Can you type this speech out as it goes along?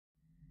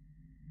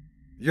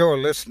You're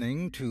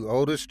listening to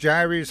Otis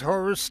Jiry's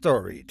Horror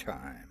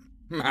Storytime.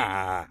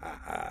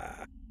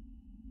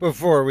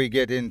 Before we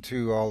get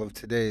into all of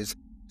today's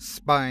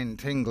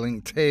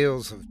spine-tingling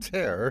tales of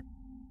terror,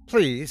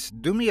 please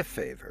do me a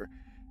favor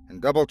and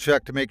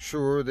double-check to make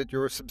sure that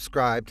you're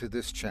subscribed to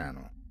this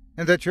channel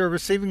and that you're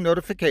receiving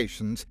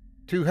notifications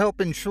to help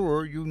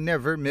ensure you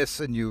never miss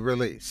a new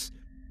release.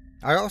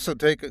 I also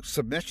take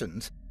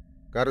submissions.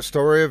 Got a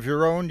story of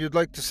your own you'd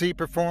like to see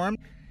performed?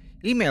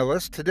 Email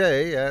us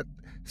today at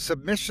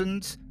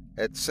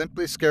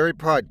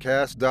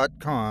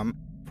submissions@simplyscarypodcast.com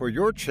for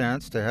your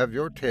chance to have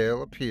your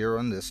tale appear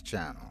on this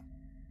channel.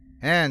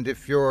 And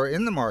if you're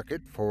in the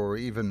market for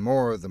even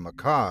more of the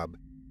macabre,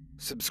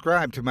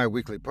 subscribe to my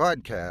weekly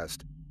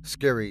podcast,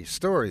 Scary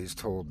Stories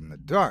Told in the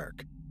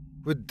Dark,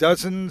 with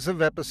dozens of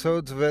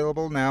episodes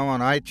available now on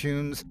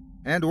iTunes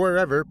and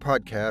wherever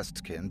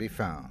podcasts can be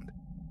found.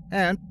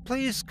 And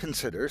please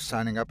consider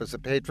signing up as a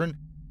patron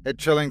at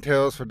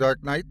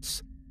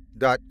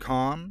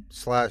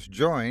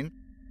chillingtalesfordarknights.com/join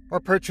or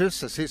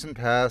purchase a season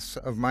pass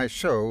of my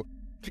show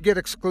to get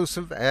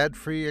exclusive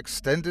ad-free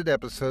extended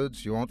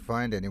episodes you won't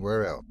find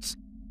anywhere else.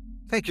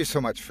 Thank you so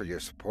much for your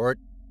support,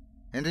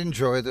 and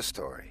enjoy the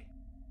story.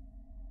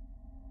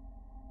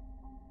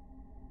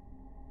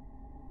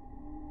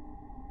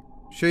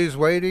 She's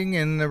Waiting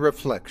in the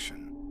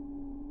Reflection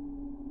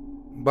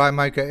by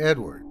Micah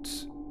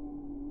Edwards.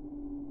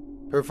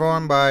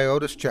 Performed by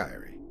Otis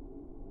Jiry.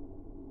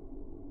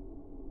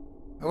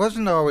 I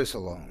wasn't always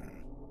alone.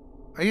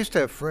 I used to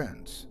have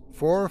friends,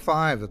 4 or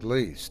 5 at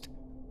least.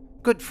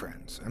 Good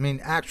friends,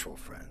 actual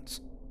friends.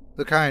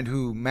 The kind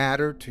who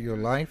matter to your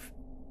life.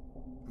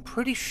 I'm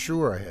pretty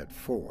sure I had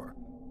 4.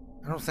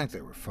 I don't think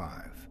there were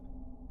 5.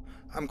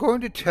 I'm going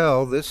to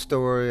tell this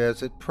story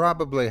as it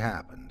probably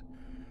happened.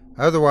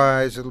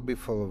 Otherwise, it'll be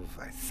full of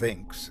I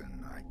thinks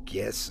and I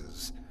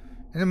guesses,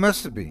 and it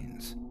must have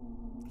beens.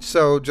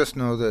 So just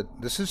know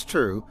that this is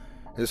true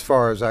as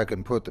far as I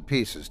can put the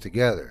pieces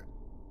together.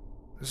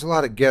 There's a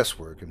lot of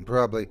guesswork and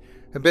probably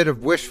a bit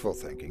of wishful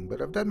thinking,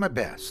 but I've done my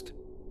best.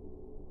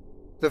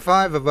 The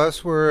 5 of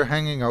us were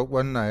hanging out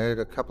one night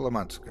a couple of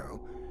months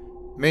ago.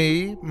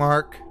 Me,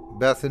 Mark,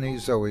 Bethany,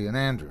 Zoe, and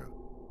Andrew.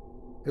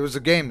 It was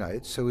a game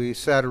night, so we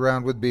sat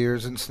around with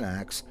beers and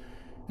snacks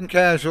and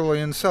casually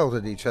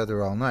insulted each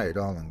other all night,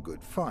 all in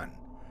good fun.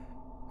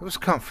 It was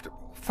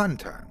comfortable, fun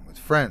time with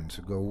friends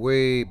who go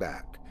way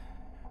back.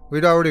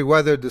 We'd already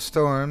weathered the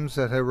storms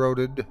that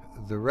eroded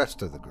the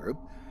rest of the group.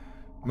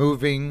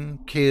 Moving,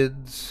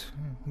 kids,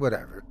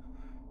 whatever.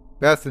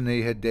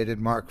 Bethany had dated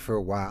Mark for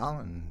a while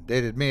and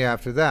dated me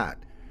after that.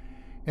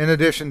 In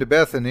addition to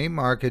Bethany,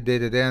 Mark had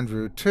dated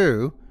Andrew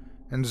too,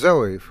 and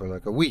Zoe for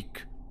like a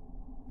week.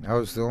 I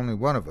was the only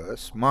one of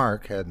us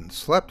Mark hadn't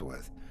slept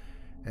with,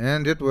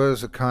 and it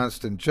was a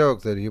constant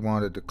joke that he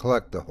wanted to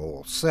collect the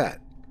whole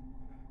set.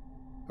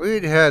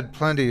 We'd had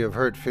plenty of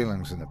hurt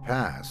feelings in the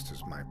past,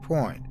 is my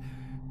point,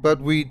 but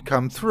we'd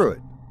come through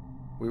it.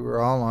 We were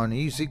all on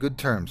easy good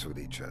terms with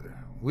each other.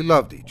 We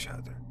loved each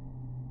other.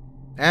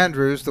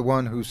 Andrew's the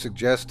one who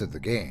suggested the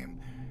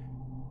game.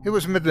 It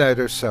was midnight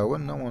or so,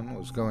 and no one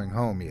was going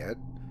home yet,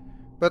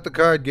 but the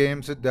card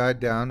games had died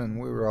down and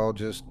we were all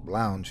just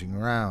lounging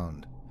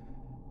around.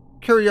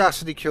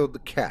 Curiosity killed the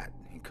cat,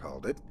 he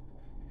called it.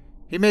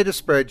 He made a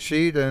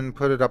spreadsheet and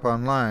put it up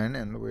online,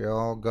 and we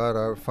all got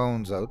our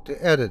phones out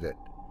to edit it.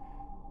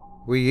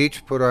 We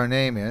each put our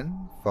name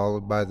in,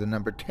 followed by the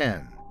number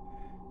 10.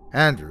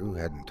 Andrew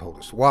hadn't told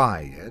us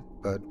why yet,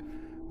 but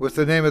with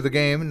the name of the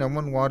game, no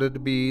one wanted to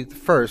be the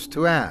first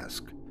to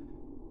ask.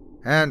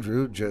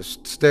 Andrew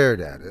just stared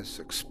at us,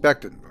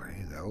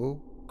 expectantly, though,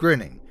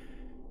 grinning,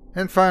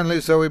 and finally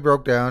Zoe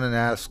broke down and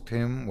asked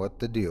him what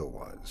the deal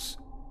was.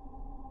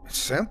 "It's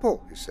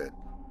simple," he said.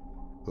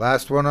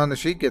 "Last one on the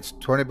sheet gets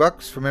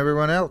 $20 from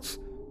everyone else.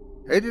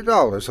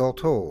 $80 all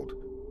told.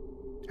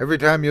 Every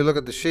time you look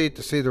at the sheet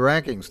to see the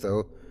rankings,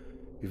 though,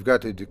 you've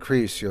got to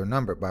decrease your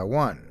number by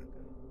 1.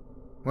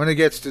 When it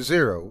gets to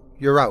 0,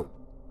 you're out."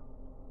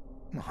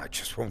 "Well, I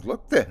just won't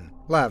look then,"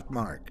 laughed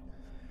Mark.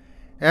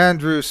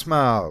 Andrew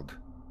smiled.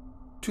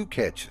 2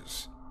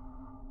 catches.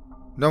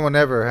 No one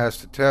ever has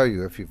to tell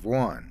you if you've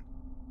won.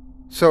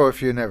 So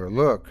if you never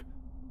look,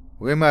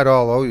 we might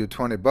all owe you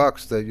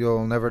 $20 that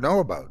you'll never know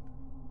about.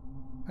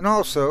 And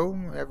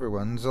also,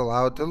 everyone's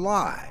allowed to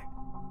lie.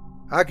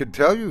 I could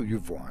tell you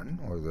you've won,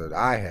 or that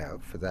I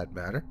have, for that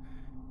matter.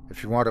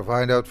 If you want to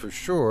find out for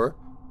sure,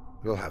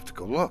 you'll have to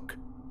go look.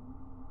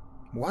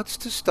 What's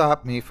to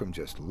stop me from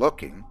just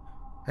looking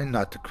and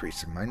not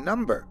decreasing my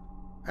number?"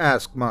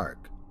 asked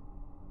Mark.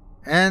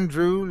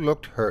 Andrew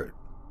looked hurt.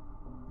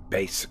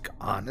 "Basic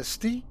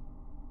honesty?"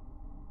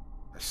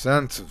 "A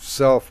sense of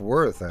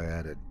self-worth," I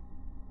added.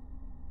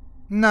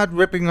 "Not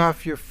ripping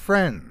off your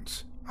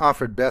friends,"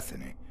 offered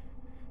Bethany,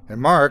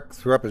 and Mark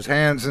threw up his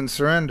hands in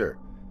surrender.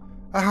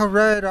 All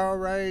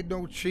right,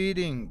 no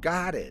cheating,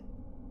 got it."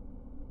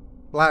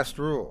 "Last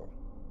rule,"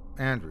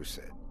 Andrew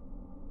said.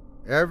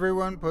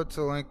 "Everyone puts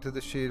a link to the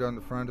sheet on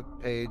the front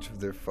page of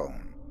their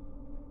phone.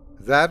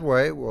 That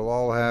way we'll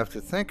all have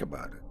to think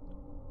about it.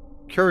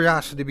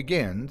 Curiosity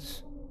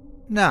begins,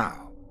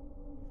 Now,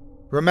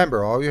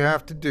 remember, all you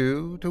have to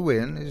do to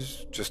win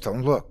is just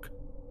don't look.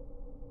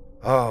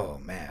 Oh,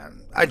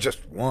 man, I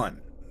just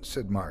won,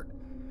 said Mark.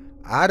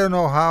 I don't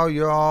know how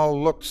you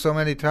all looked so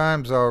many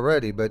times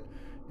already, but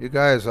you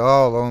guys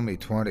all owe me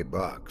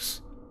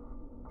 $20.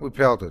 We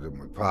pelted him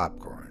with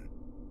popcorn.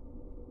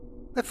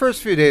 The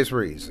first few days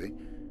were easy.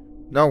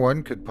 No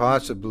one could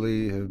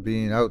possibly have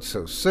been out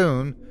so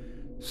soon,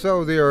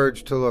 so the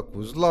urge to look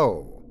was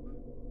low.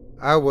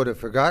 I would have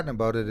forgotten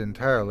about it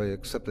entirely,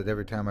 except that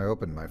every time I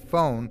opened my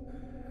phone,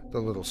 the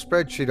little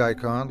spreadsheet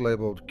icon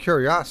labeled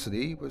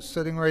Curiosity was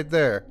sitting right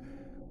there,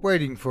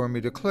 waiting for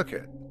me to click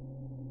it.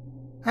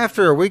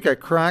 After a week, I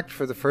cracked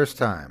for the first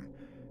time.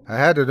 I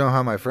had to know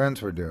how my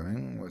friends were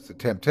doing with the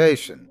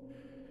temptation,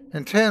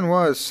 and 10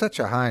 was such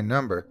a high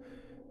number,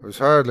 it was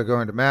hardly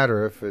going to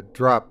matter if it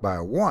dropped by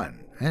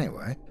 1,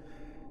 anyway.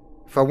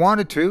 If I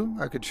wanted to,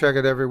 I could check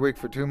it every week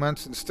for 2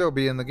 months and still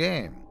be in the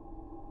game.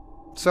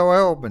 So I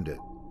opened it.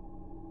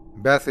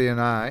 Bethy and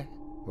I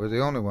were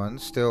the only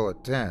ones still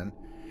at 10,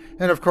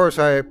 and of course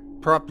I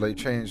promptly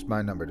changed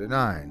my number to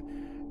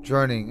 9,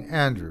 joining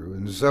Andrew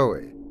and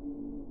Zoe.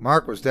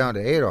 Mark was down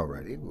to 8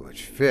 already,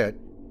 which fit.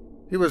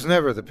 He was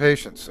never the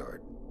patient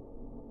sort.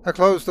 I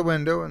closed the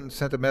window and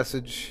sent a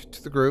message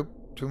to the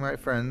group, to my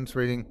friends,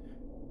 reading,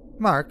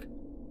 "Mark,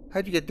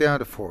 how'd you get down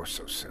to 4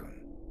 so soon?"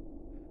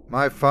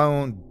 My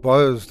phone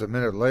buzzed a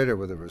minute later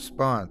with a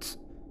response.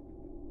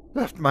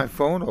 Left my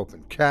phone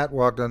open. Kat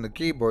walked on the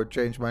keyboard,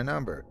 changed my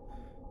number.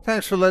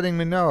 "Thanks for letting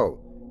me know.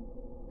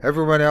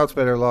 Everyone else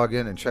better log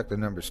in and check the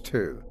numbers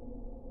too."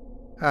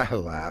 I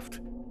laughed.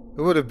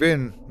 It would have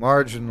been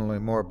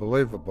marginally more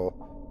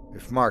believable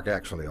if Mark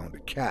actually owned a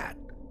cat.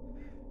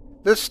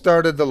 This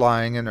started the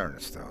lying in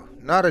earnest, though.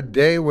 Not a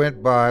day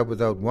went by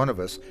without one of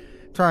us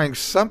trying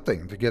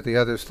something to get the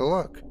others to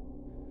look.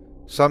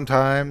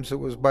 Sometimes it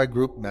was by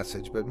group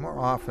message, but more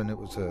often it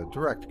was a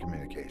direct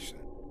communication.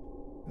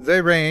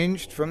 They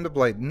ranged from the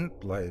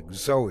blatant, like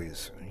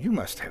Zoe's, "You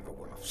must have a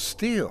will of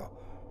steel.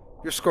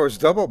 Your score's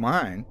double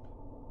mine,"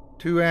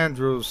 to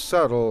Andrew's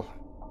subtle,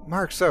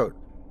 "Mark's out.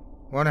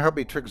 Want to help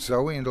me trick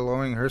Zoe into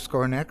lowering her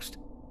score next?"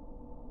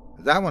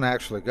 That one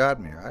actually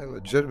got me. I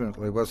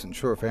legitimately wasn't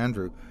sure if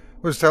Andrew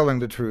was telling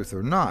the truth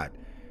or not,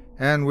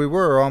 and we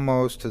were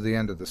almost to the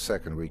end of the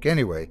second week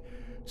anyway,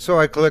 so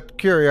I clicked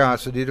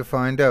Curiosity to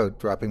find out,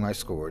 dropping my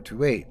score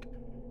to 8.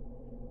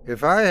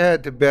 If I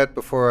had to bet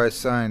before I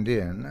signed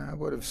in, I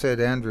would have said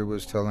Andrew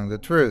was telling the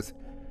truth.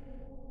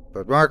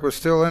 But Mark was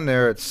still in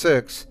there at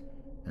 6,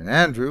 and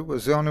Andrew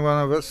was the only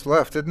one of us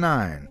left at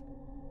 9.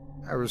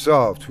 I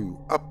resolved to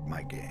up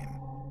my game.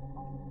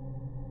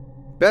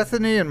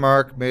 Bethany and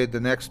Mark made the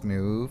next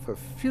move a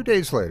few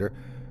days later,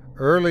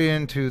 early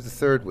into the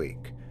third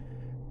week.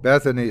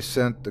 Bethany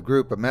sent the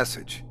group a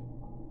message.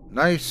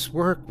 "Nice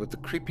work with the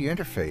creepy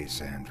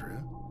interface, Andrew."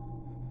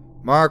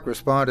 Mark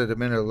responded a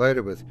minute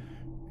later with,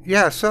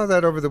 "Yeah, I saw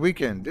that over the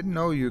weekend. Didn't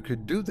know you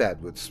could do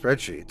that with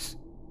spreadsheets."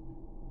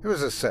 It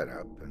was a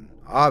setup, an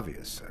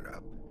obvious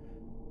setup.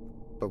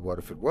 But what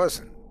if it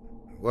wasn't?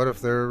 What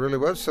if there really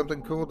was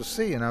something cool to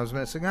see and I was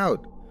missing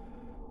out?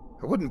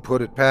 I wouldn't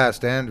put it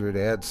past Andrew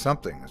to add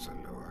something as a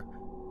lure.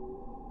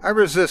 I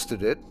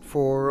resisted it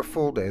for a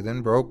full day,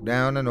 then broke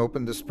down and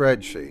opened the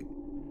spreadsheet.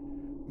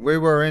 We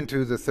were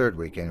into the third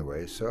week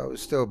anyway, so I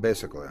was still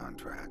basically on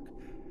track.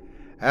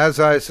 As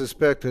I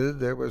suspected,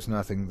 there was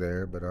nothing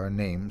there but our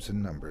names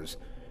and numbers,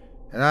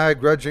 and I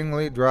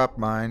grudgingly dropped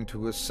mine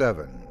to a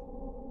 7.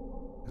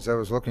 As I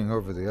was looking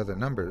over the other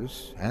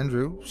numbers,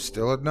 Andrew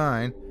still at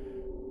 9,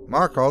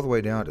 Mark all the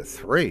way down to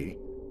 3,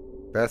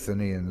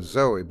 Bethany and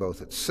Zoe both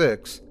at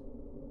 6.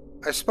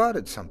 I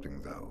spotted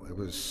something, though. It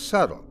was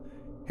subtle,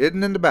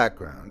 hidden in the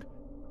background,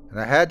 and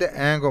I had to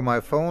angle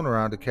my phone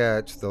around to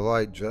catch the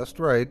light just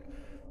right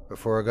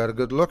before I got a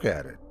good look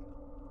at it.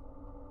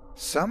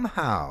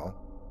 Somehow,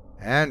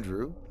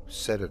 Andrew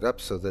set it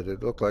up so that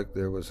it looked like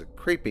there was a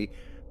creepy,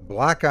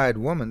 black-eyed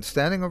woman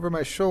standing over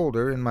my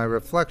shoulder in my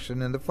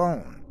reflection in the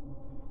phone.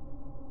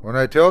 When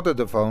I tilted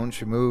the phone,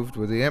 she moved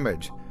with the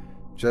image,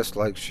 just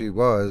like she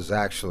was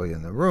actually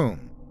in the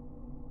room.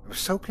 It was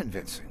so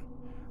convincing.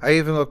 I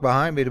even looked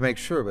behind me to make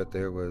sure, but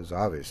there was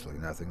obviously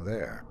nothing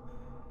there.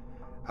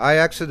 I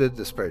exited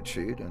the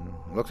spreadsheet and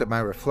looked at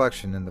my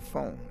reflection in the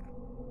phone.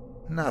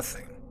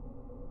 Nothing.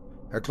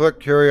 I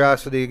clicked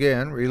Curiosity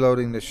again,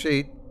 reloading the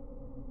sheet,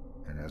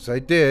 and as I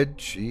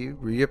did, she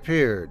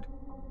reappeared.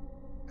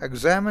 I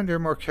examined her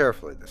more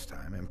carefully this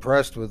time,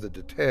 impressed with the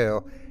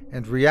detail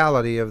and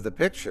reality of the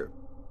picture.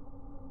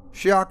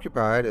 She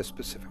occupied a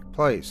specific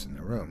place in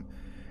the room,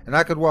 and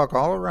I could walk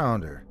all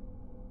around her.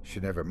 She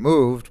never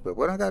moved, but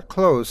when I got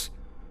close,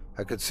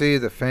 I could see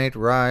the faint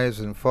rise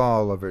and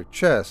fall of her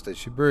chest as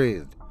she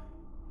breathed.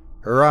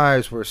 Her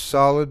eyes were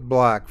solid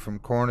black from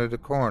corner to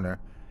corner,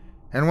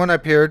 and when I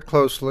peered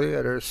closely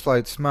at her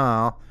slight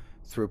smile,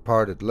 through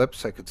parted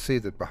lips I could see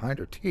that behind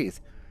her teeth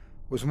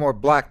was more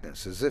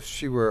blackness, as if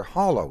she were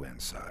hollow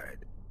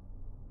inside.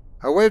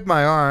 I waved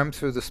my arm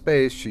through the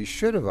space she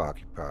should have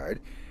occupied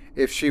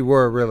if she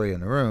were really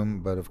in the room,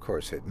 but of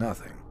course hit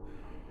nothing.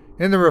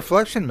 In the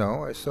reflection,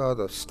 though, I saw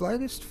the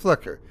slightest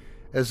flicker,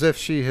 as if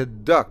she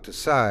had ducked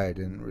aside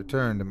and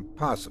returned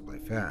impossibly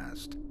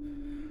fast.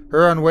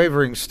 Her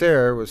unwavering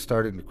stare was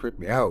starting to creep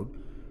me out,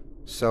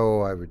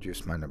 so I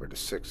reduced my number to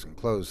 6 and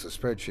closed the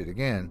spreadsheet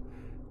again,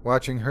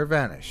 watching her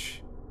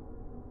vanish.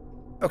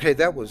 Okay,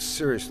 that was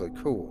seriously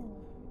cool.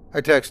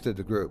 I texted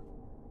the group.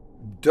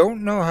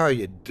 Don't know how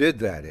you did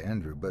that,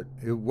 Andrew, but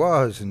it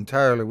was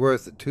entirely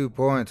worth the 2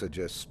 points I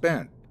just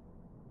spent.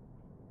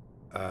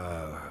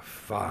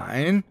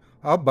 Fine.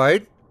 I'll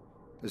bite,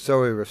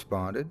 Zoe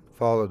responded,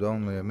 followed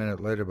only a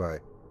minute later by,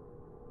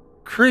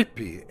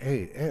 Creepy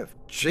AF.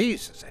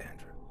 Jesus,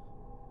 Andrew.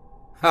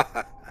 Ha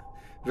ha.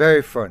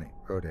 Very funny,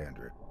 wrote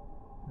Andrew.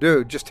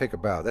 Dude, just take a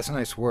bow. That's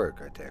nice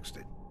work, I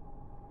texted.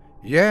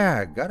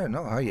 Yeah, gotta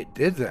know how you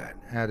did that,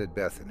 added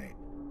Bethany.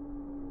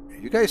 Are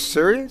you guys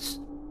serious?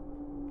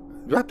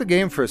 Drop the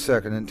game for a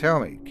second and tell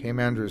me, came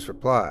Andrew's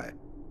reply.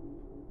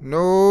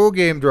 No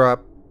game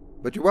drop,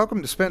 but you're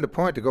welcome to spend a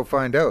point to go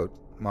find out,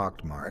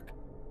 mocked Mark.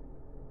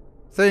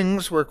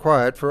 Things were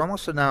quiet for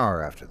almost an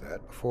hour after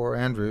that, before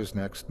Andrew's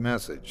next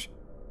message.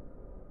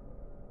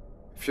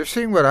 If you're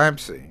seeing what I'm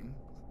seeing,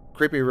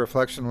 creepy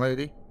reflection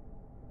lady,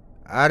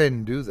 I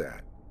didn't do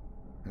that.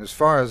 And as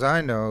far as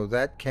I know,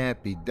 that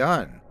can't be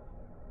done.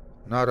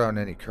 Not on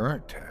any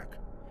current tech.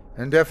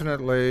 And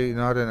definitely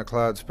not in a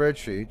cloud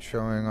spreadsheet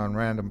showing on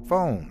random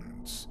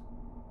phones.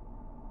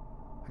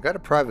 I got a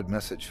private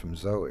message from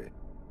Zoe.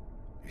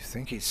 You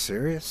think he's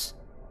serious?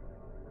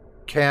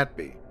 Can't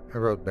be, I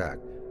wrote back.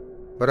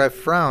 But I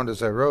frowned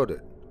as I wrote it.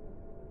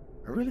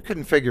 I really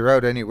couldn't figure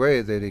out any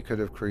way that he could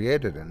have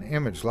created an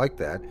image like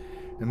that,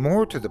 and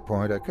more to the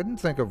point, I couldn't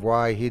think of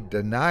why he'd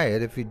deny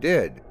it if he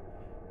did.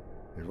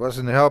 It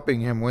wasn't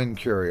helping him win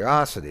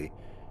curiosity,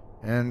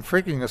 and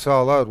freaking us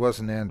all out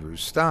wasn't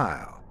Andrew's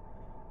style.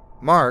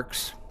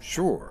 Mark's,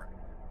 sure,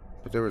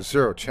 but there was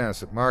zero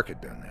chance that Mark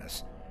had done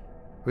this.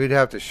 We'd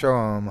have to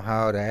show him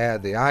how to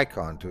add the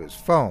icon to his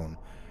phone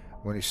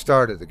when he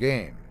started the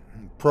game.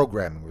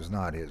 Programming was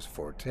not his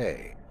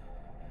forte.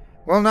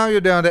 Well, now you're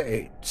down to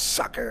 8,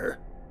 sucker,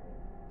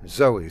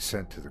 Zoe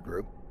sent to the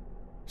group.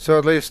 So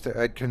at least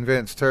I'd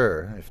convinced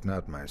her, if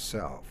not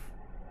myself.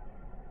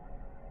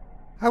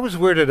 I was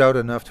weirded out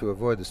enough to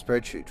avoid the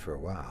spreadsheet for a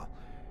while.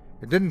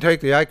 It didn't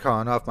take the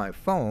icon off my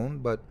phone,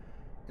 but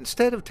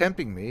instead of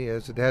tempting me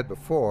as it had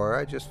before,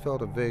 I just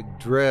felt a vague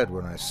dread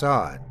when I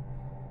saw it.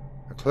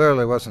 I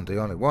clearly wasn't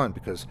the only one,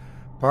 because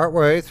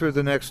partway through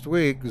the next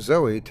week,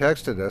 Zoe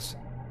texted us,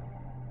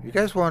 You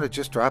guys want to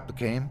just drop the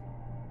game?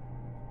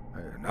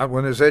 Not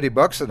when there's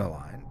 $80 in the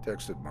line,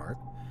 texted Mark,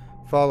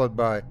 followed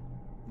by,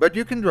 But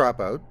you can drop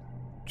out.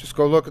 Just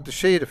go look at the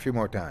sheet a few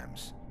more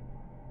times.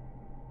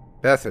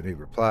 Bethany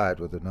replied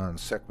with a non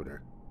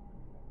sequitur.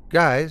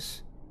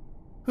 Guys,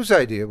 whose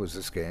idea was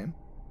this game?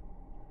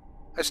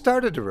 I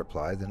started to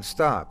reply, then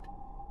stopped.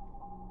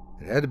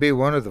 It had to be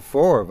one of the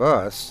 4 of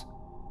us.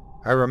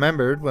 I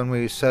remembered when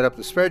we set up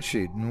the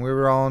spreadsheet and we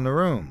were all in the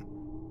room.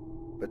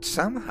 But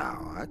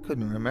somehow I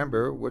couldn't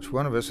remember which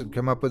one of us had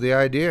come up with the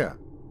idea.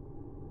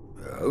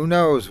 Who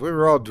knows? We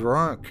were all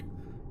drunk,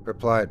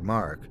 replied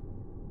Mark.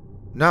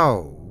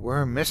 No,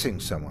 we're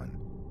missing someone,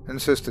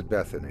 insisted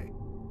Bethany.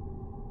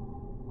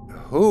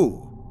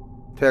 Who?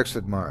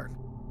 Texted Mark.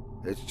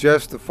 It's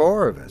just the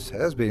 4 of us,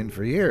 has been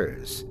for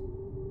years.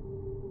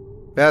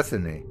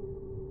 Bethany.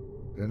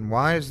 Then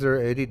why is there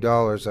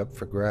 $80 up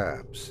for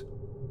grabs?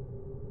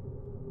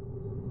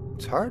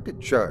 It's hard to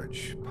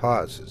judge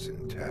pauses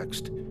in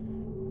text,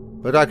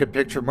 but I could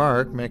picture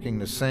Mark making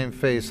the same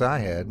face I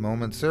had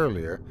moments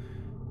earlier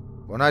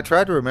when I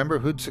tried to remember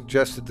who'd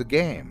suggested the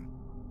game.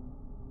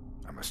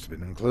 I must have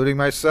been including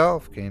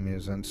myself, came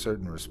his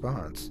uncertain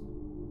response.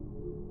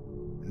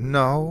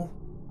 No,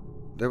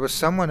 there was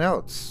someone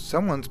else.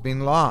 Someone's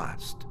been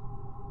lost.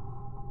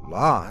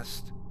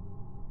 Lost?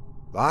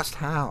 Lost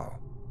how?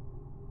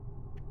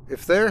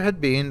 If there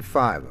had been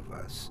 5 of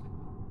us,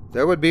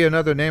 there would be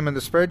another name in the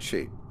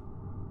spreadsheet.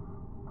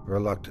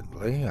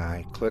 Reluctantly,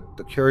 I clicked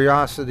the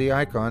curiosity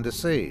icon to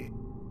see.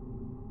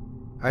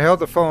 I held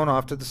the phone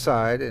off to the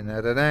side and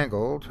at an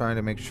angle, trying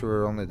to make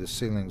sure only the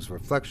ceiling's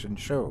reflection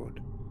showed.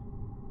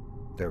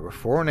 There were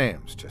 4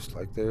 names, just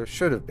like there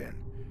should have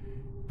been.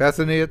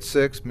 Bethany at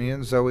 6, me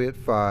and Zoe at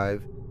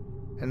 5,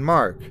 and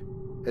Mark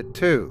at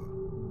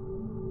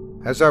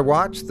 2. As I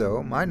watched,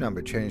 though, my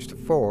number changed to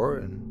 4,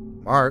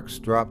 and Mark's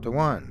dropped to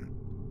 1.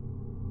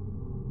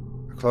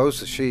 I closed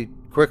the sheet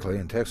quickly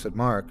and texted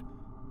Mark,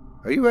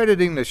 Are you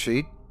editing the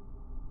sheet?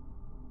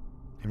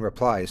 In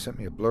reply, he sent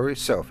me a blurry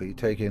selfie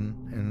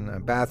taken in a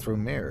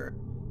bathroom mirror.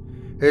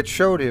 It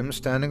showed him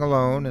standing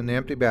alone in the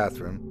empty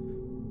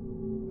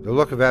bathroom, the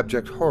look of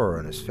abject horror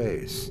on his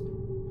face.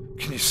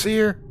 Can you see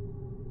her?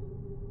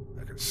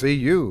 I can see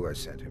you, I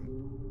sent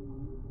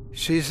him.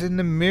 She's in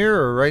the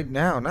mirror right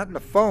now, not in the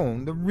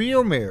phone, the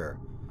real mirror.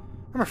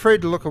 I'm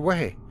afraid to look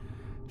away.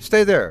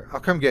 Stay there, I'll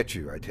come get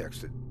you, I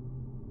texted.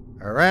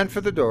 I ran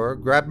for the door,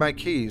 grabbed my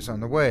keys on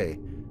the way.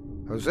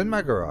 I was in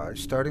my garage,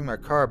 starting my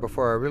car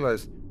before I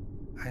realized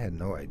I had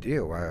no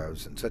idea why I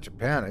was in such a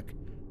panic.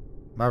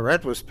 My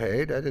rent was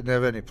paid. I didn't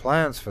have any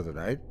plans for the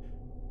night,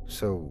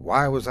 so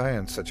why was I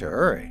in such a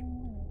hurry?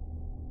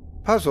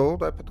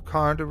 Puzzled, I put the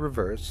car into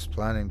reverse,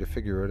 planning to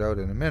figure it out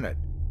in a minute.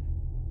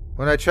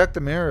 When I checked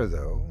the mirror,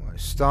 though, I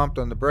stomped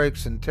on the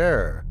brakes in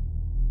terror.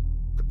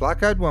 The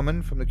black-eyed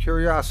woman from the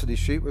curiosity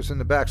sheet was in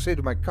the back seat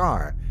of my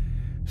car,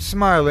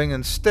 smiling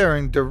and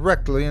staring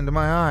directly into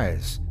my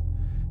eyes.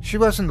 She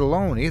wasn't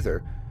alone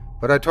either,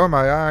 but I tore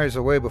my eyes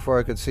away before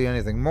I could see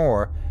anything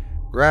more,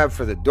 grabbed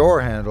for the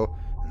door handle,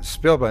 and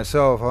spilled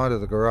myself onto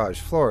the garage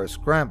floor,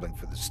 scrambling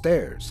for the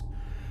stairs.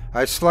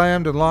 I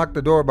slammed and locked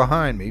the door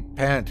behind me,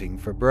 panting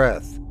for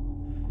breath.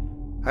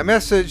 I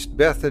messaged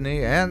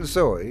Bethany and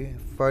Zoe,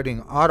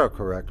 fighting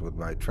autocorrect with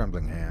my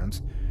trembling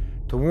hands,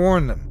 to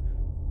warn them,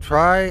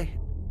 trying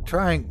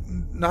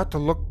not to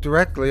look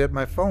directly at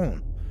my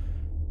phone.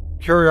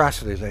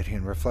 Curiosity lady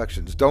in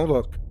reflections, don't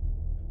look.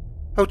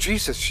 Oh,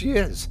 Jesus, she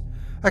is.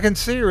 I can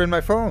see her in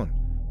my phone.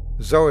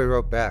 Zoe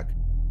wrote back.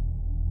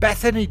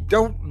 Bethany,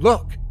 don't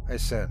look, I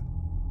said.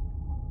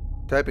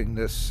 Typing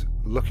this,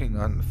 looking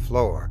on the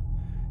floor,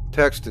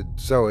 texted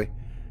Zoe,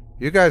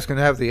 you guys can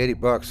have the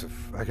 $80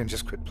 if I can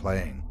just quit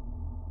playing.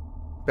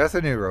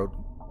 Bethany wrote,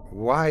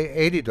 why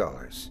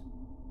 $80?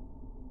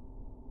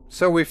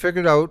 So we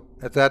figured out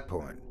at that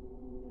point.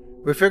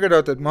 We figured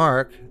out that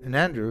Mark and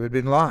Andrew had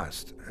been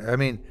lost. I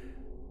mean,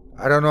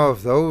 I don't know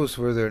if those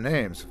were their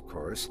names, of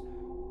course,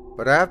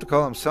 but I have to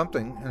call them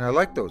something, and I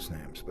like those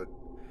names. But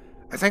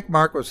I think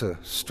Mark was a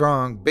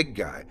strong, big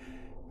guy,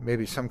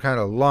 maybe some kind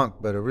of lunk,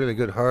 but a really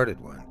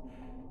good-hearted one.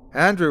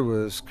 Andrew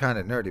was kind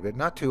of nerdy, but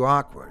not too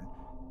awkward.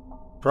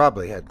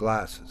 Probably had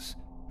glasses.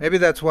 Maybe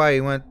that's why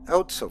he went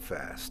out so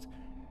fast.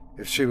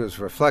 If she was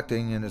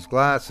reflecting in his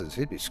glasses,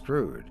 he'd be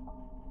screwed.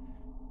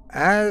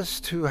 As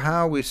to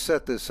how we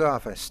set this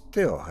off, I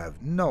still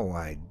have no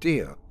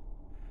idea.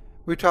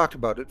 We talked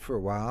about it for a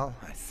while,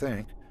 I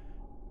think,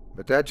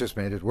 but that just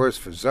made it worse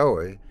for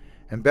Zoe,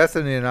 and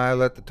Bethany and I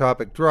let the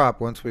topic drop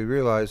once we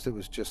realized it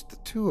was just the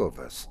two of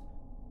us.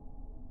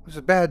 It was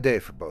a bad day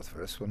for both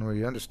of us when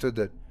we understood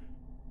that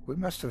we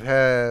must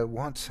have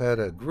once had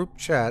a group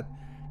chat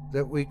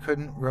that we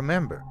couldn't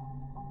remember.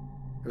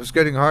 It was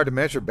getting hard to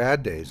measure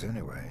bad days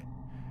anyway.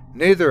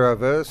 Neither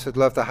of us had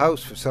left the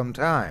house for some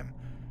time.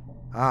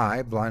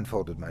 I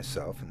blindfolded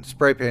myself and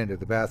spray-painted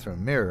the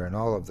bathroom mirror and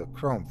all of the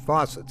chrome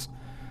faucets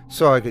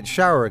so I could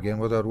shower again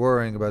without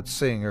worrying about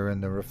seeing her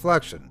in the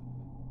reflection.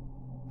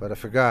 But I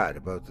forgot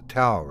about the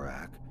towel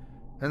rack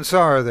and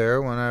saw her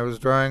there when I was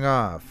drying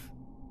off.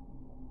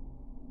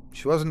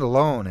 She wasn't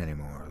alone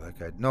anymore,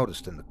 like I'd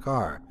noticed in the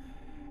car.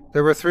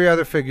 There were 3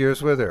 other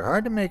figures with her,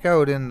 hard to make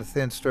out in the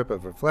thin strip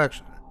of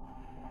reflection.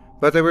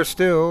 But they were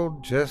still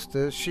just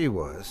as she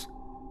was.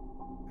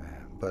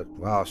 But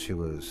while she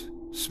was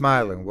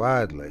smiling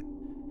widely,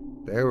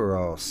 they were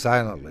all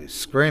silently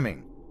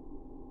screaming.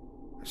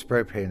 I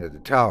spray-painted the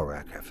towel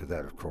rack after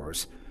that, of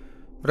course,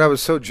 but I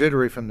was so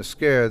jittery from the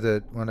scare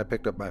that when I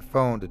picked up my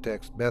phone to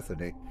text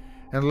Bethany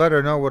and let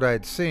her know what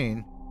I'd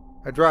seen,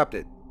 I dropped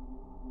it.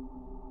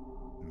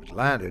 It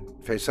landed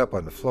face up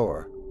on the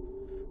floor.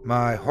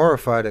 My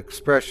horrified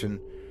expression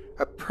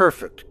a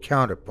perfect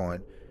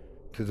counterpoint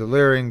to the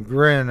leering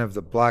grin of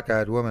the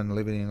black-eyed woman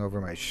leaning over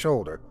my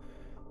shoulder,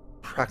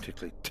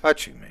 practically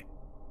touching me.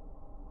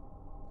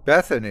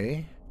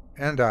 Bethany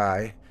and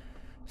I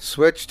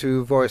switched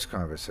to voice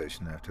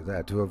conversation after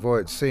that to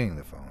avoid seeing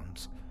the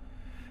phones.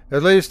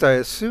 At least I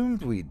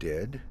assumed we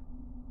did.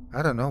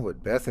 I don't know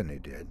what Bethany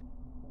did,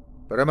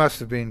 but I must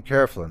have been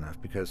careful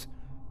enough because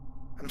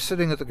I'm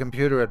sitting at the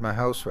computer at my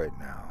house right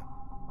now.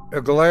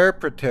 A glare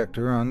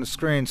protector on the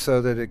screen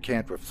so that it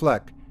can't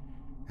reflect,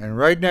 and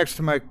right next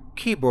to my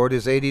keyboard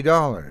is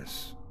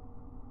 $80.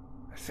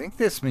 I think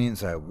this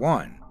means I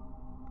won.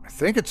 I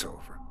think it's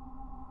over.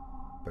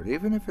 But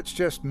even if it's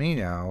just me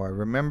now, I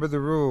remember the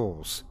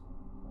rules.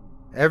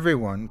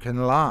 Everyone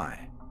can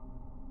lie.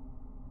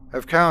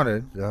 I've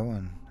counted, though,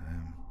 and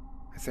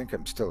I think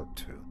I'm still at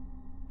 2.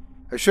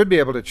 I should be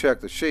able to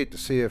check the sheet to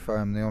see if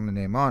I'm the only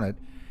name on it,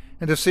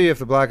 and to see if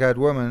the black-eyed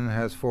woman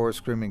has 4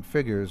 screaming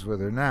figures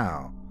with her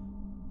now.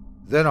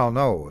 Then I'll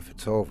know if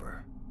it's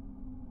over.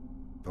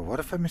 But what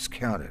if I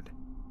miscounted?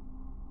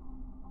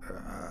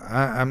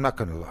 I'm not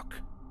going to look.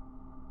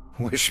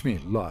 Wish me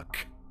luck.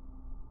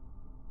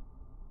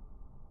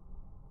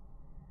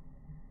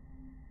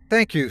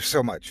 Thank you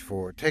so much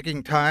for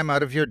taking time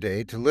out of your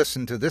day to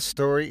listen to this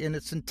story in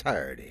its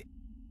entirety.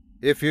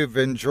 If you've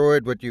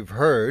enjoyed what you've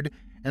heard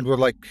and would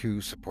like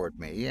to support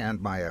me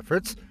and my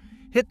efforts,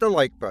 hit the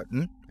like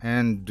button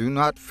and do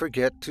not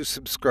forget to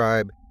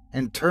subscribe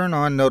and turn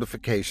on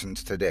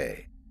notifications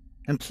today.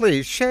 And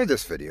please share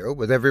this video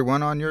with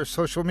everyone on your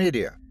social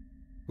media.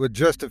 With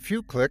just a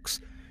few clicks,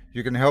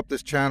 you can help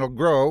this channel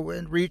grow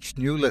and reach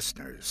new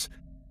listeners.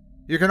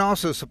 You can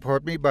also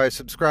support me by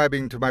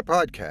subscribing to my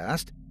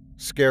podcast,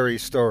 Scary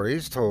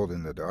Stories Told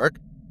in the Dark,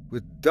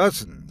 with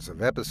dozens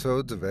of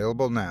episodes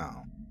available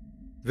now.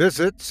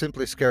 Visit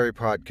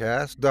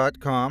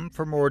simplyscarypodcast.com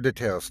for more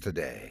details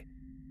today.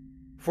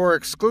 For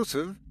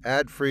exclusive,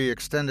 ad-free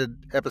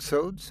extended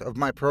episodes of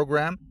my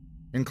program,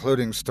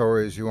 including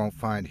stories you won't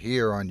find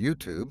here on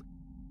YouTube.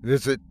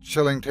 Visit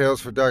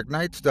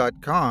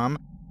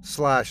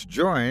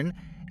chillingtalesfordarknights.com/join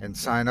and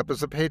sign up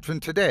as a patron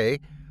today,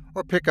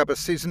 or pick up a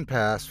season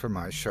pass for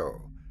my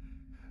show.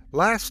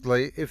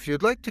 Lastly, if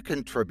you'd like to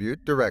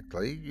contribute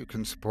directly, you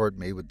can support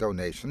me with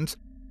donations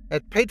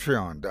at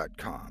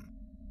patreon.com.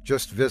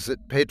 Just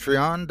visit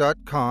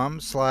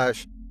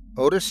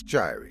patreon.com/Otis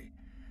Jiry.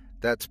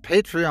 That's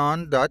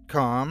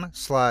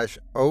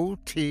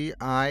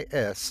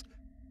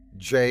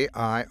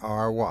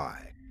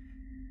patreon.com/OTISJIRY.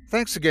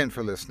 Thanks again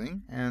for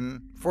listening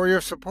and for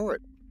your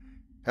support.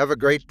 Have a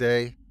great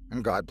day,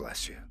 and God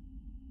bless you.